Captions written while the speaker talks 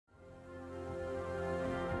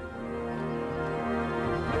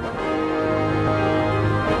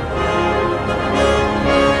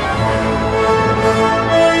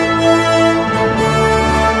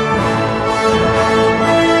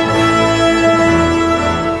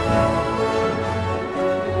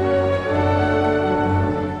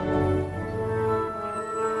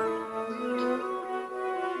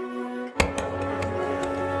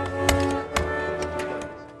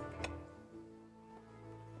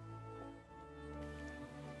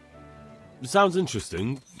Sounds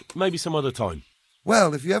interesting. Maybe some other time.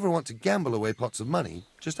 Well, if you ever want to gamble away pots of money,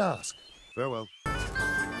 just ask. Farewell.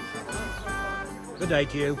 Good day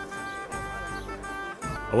to you.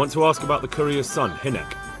 I want to ask about the courier's son,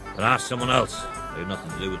 Hinek. But ask someone else. They've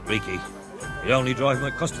nothing to do with Breaky. They only drive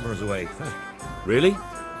my customers away. Really?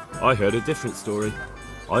 I heard a different story.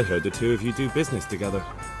 I heard the two of you do business together.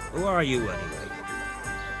 Who are you, anyway?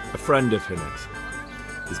 A friend of Hinek's.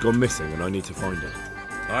 He's gone missing and I need to find him.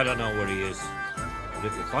 I don't know where he is. But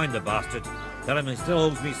if you find the bastard, tell him he still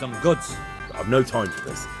owes me some goods. I've no time for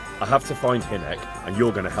this. I have to find Hinek, and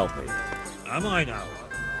you're going to help me. Am I now?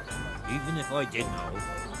 Even if I did know,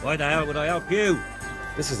 why the hell would I help you?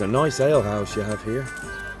 This is a nice alehouse you have here.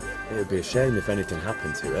 It would be a shame if anything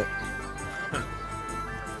happened to it.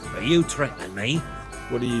 Are you threatening me?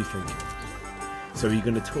 What do you think? So are you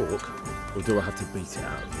going to talk, or do I have to beat it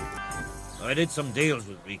out of you? I did some deals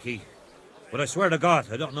with Breaky, but I swear to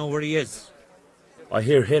God, I don't know where he is. I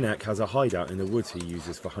hear Hinek has a hideout in the woods he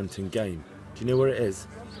uses for hunting game. Do you know where it is?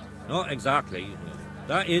 Not exactly.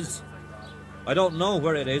 That is... I don't know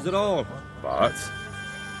where it is at all. But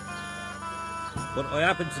I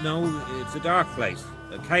happen to know it's a dark place.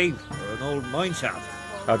 A cave or an old mine shaft.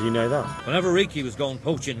 How do you know that? Whenever Riki was going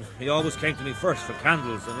poaching, he always came to me first for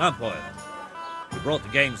candles and lamp oil. He brought the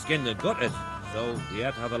game skinned and gutted, so we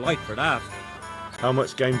had to have a light for that. How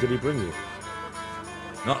much game did he bring you?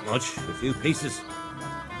 Not much, a few pieces.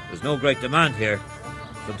 There's no great demand here.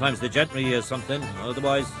 Sometimes the gentry has something,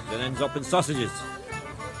 otherwise it ends up in sausages.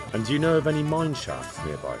 And do you know of any mine shafts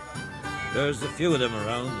nearby? There's a few of them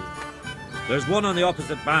around. There's one on the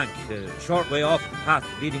opposite bank, a short way off the path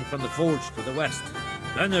leading from the forge to the west.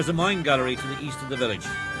 Then there's a mine gallery to the east of the village,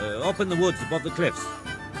 up in the woods above the cliffs.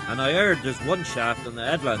 And I heard there's one shaft on the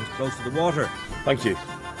headland close to the water. Thank you.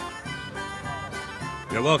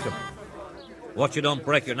 You're welcome. Watch you don't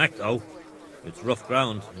break your neck, though. It's rough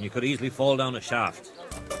ground, and you could easily fall down a shaft.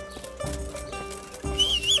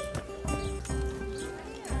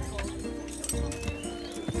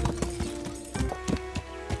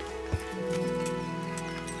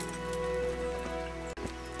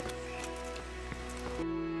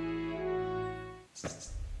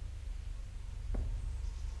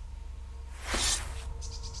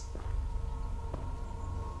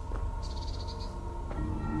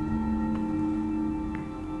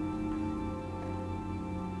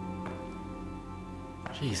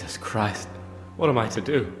 Jesus Christ, what am I to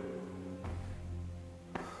do?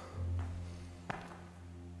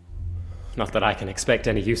 Not that I can expect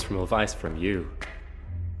any useful advice from you.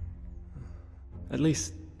 At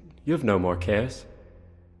least, you've no more cares.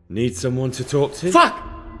 Need someone to talk to? Fuck!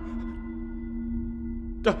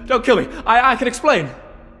 Don't kill me. I can explain.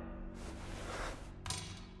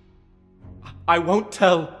 I won't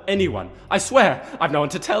tell anyone. I swear, I've no one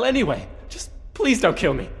to tell anyway. Just please don't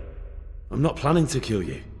kill me. I'm not planning to kill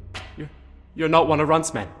you. You're not one of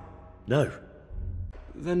Runt's men? No.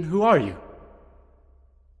 Then who are you?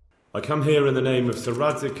 I come here in the name of Sir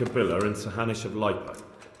Radzik Kabila and Sir Hanish of Lipa.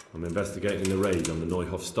 I'm investigating the raid on the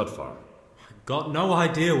Neuhof stud farm. Got no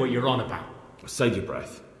idea what you're on about. Save your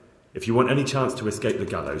breath. If you want any chance to escape the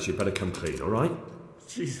gallows, you'd better come clean, alright?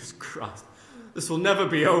 Jesus Christ. This will never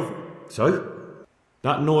be over. So?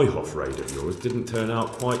 That Neuhof raid of yours didn't turn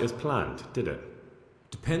out quite as planned, did it?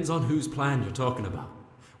 Depends on whose plan you're talking about.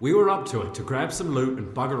 We were up to it to grab some loot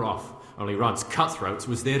and bugger off. Only Runt's cutthroats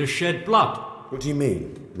was there to shed blood. What do you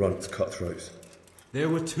mean, Runt's cutthroats? There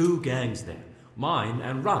were two gangs there, mine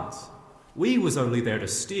and Runt's. We was only there to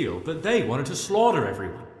steal, but they wanted to slaughter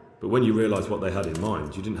everyone. But when you realised what they had in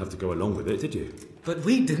mind, you didn't have to go along with it, did you? But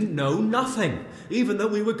we didn't know nothing, even though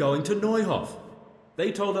we were going to Neuhof.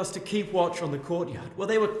 They told us to keep watch on the courtyard while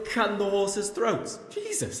they were cutting the horses' throats.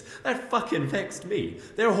 Jesus, that fucking vexed me.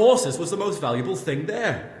 Their horses was the most valuable thing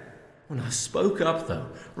there. When I spoke up, though,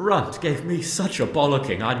 Runt gave me such a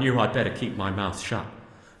bollocking I knew I'd better keep my mouth shut.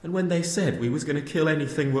 And when they said we was going to kill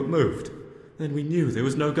anything that moved, then we knew there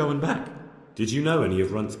was no going back. Did you know any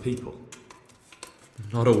of Runt's people?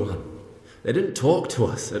 Not a one. They didn't talk to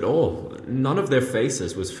us at all. None of their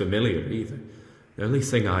faces was familiar either. The only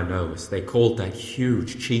thing I know is they called that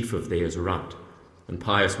huge chief of theirs Runt, and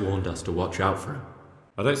Pius warned us to watch out for him.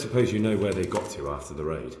 I don't suppose you know where they got to after the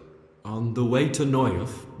raid? On the way to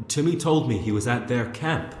Neuhof, Timmy told me he was at their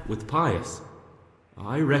camp with Pius.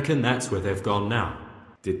 I reckon that's where they've gone now.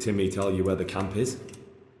 Did Timmy tell you where the camp is?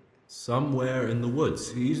 Somewhere in the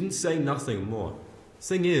woods. He didn't say nothing more.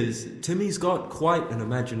 Thing is, Timmy's got quite an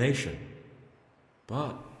imagination.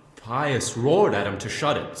 But Pius roared at him to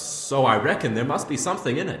shut it, so I reckon there must be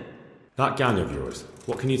something in it. That gang of yours,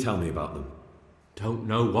 what can you tell me about them? Don't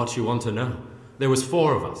know what you want to know. There was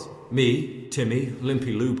 4 of us. Me, Timmy,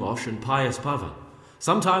 Limpy Lubosh, and Pius Pavan.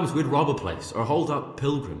 Sometimes we'd rob a place or hold up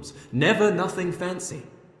pilgrims. Never nothing fancy.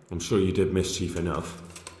 I'm sure you did mischief enough.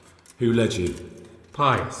 Who led you?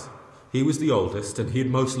 Pius. He was the oldest, and he'd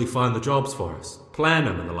mostly find the jobs for us. Plan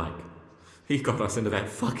them and the like. He got us into that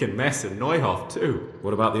fucking mess in Neuhof, too.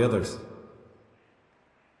 What about the others?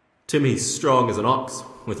 Timmy's strong as an ox,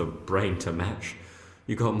 with a brain to match.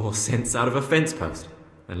 You got more sense out of a fence post.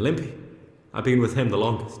 And Limpy, I've been with him the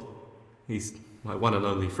longest. He's my one and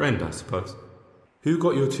only friend, I suppose. Who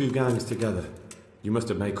got your 2 gangs together? You must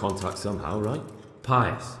have made contact somehow, right?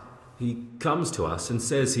 Pius. He comes to us and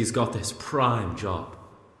says he's got this prime job.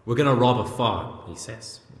 We're gonna rob a farm, he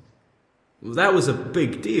says. That was a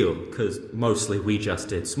big deal, because mostly we just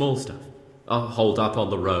did small stuff. A hold up on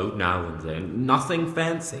the road now and then, nothing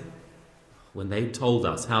fancy. When they told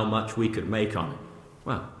us how much we could make on it,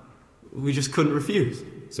 well, we just couldn't refuse.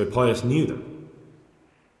 So Pius knew them?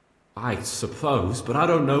 I suppose, but I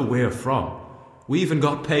don't know where from. We even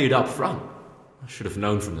got paid up front. I should have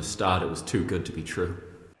known from the start it was too good to be true.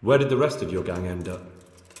 Where did the rest of your gang end up?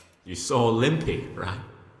 You saw Limpy, right?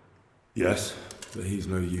 Yes, but he's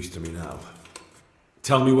no use to me now.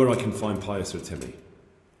 Tell me where I can find Pius or Timmy.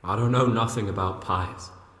 I don't know nothing about Pius.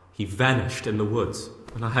 He vanished in the woods,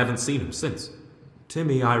 and I haven't seen him since.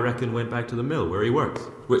 Timmy, I reckon, went back to the mill where he works.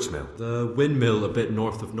 Which mill? The windmill a bit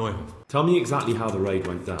north of Neuhof. Tell me exactly how the raid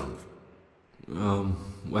went down.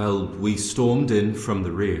 Well, we stormed in from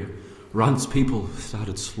the rear. Runt's people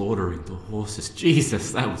started slaughtering the horses.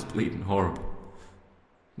 Jesus, that was bleeding horrible.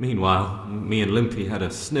 Meanwhile, me and Limpy had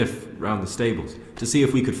a sniff round the stables to see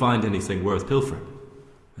if we could find anything worth pilfering.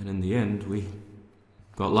 And in the end, we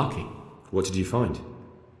got lucky. What did you find?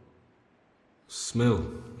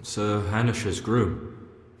 Smill, Sir Hanish's groom.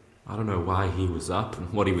 I don't know why he was up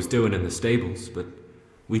and what he was doing in the stables, but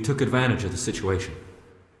we took advantage of the situation.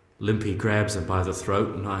 Limpy grabs him by the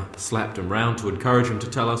throat, and I slapped him round to encourage him to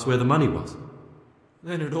tell us where the money was.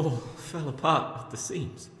 Then it all fell apart at the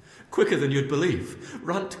seams. Quicker than you'd believe.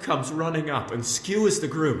 Runt comes running up and skewers the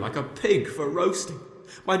groom like a pig for roasting.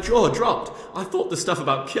 My jaw dropped. I thought the stuff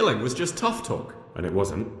about killing was just tough talk. And it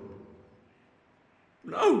wasn't?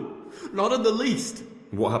 No, not in the least.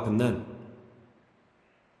 What happened then?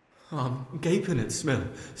 I'm gaping at Smill,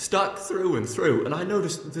 stuck through and through, and I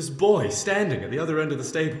noticed this boy standing at the other end of the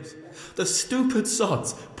stables. The stupid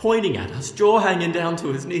sod's pointing at us, jaw hanging down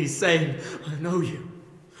to his knees, saying, "I know you."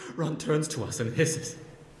 Runt turns to us and hisses,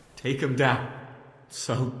 "Take him down."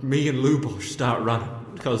 So me and Lubosh start running,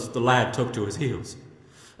 because the lad took to his heels.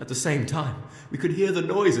 At the same time, we could hear the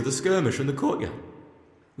noise of the skirmish in the courtyard.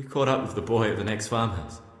 We caught up with the boy at the next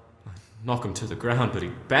farmhouse. Knock him to the ground, but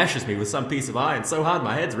he bashes me with some piece of iron so hard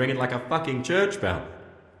my head's ringing like a fucking church bell.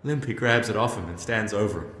 Limpy grabs it off him and stands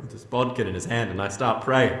over him with his bodkin in his hand, and I start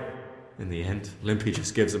praying. In the end, Limpy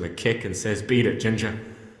just gives him a kick and says, "Beat it, Ginger."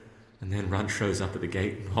 And then Runt shows up at the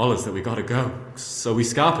gate and hollers that we gotta go, so we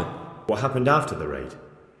scarp it. What happened after the raid?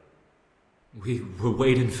 We were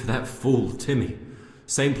waiting for that fool, Timmy.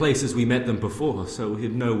 Same place as we met them before, so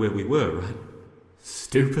he'd know where we were, right?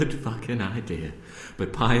 Stupid fucking idea.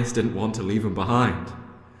 But Pius didn't want to leave him behind.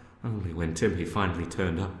 Only when Timmy finally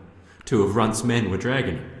turned up, 2 of Runt's men were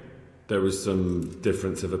dragging him. There was some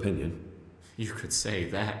difference of opinion. You could say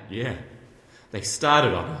that, yeah. They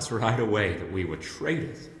started on us right away that we were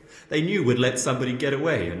traitors. They knew we'd let somebody get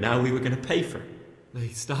away, and now we were going to pay for it. They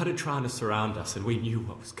started trying to surround us, and we knew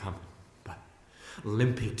what was coming. But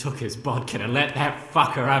Limpy took his bodkin and let that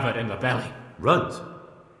fucker have it in the belly. Runt?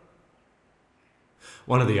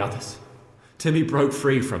 One of the others. Timmy broke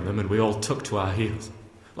free from them, and we all took to our heels.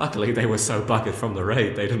 Luckily, they were so buggered from the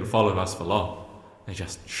raid, they didn't follow us for long. They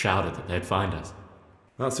just shouted that they'd find us.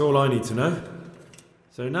 That's all I need to know.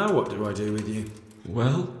 So now what do I do with you?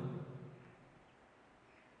 Well,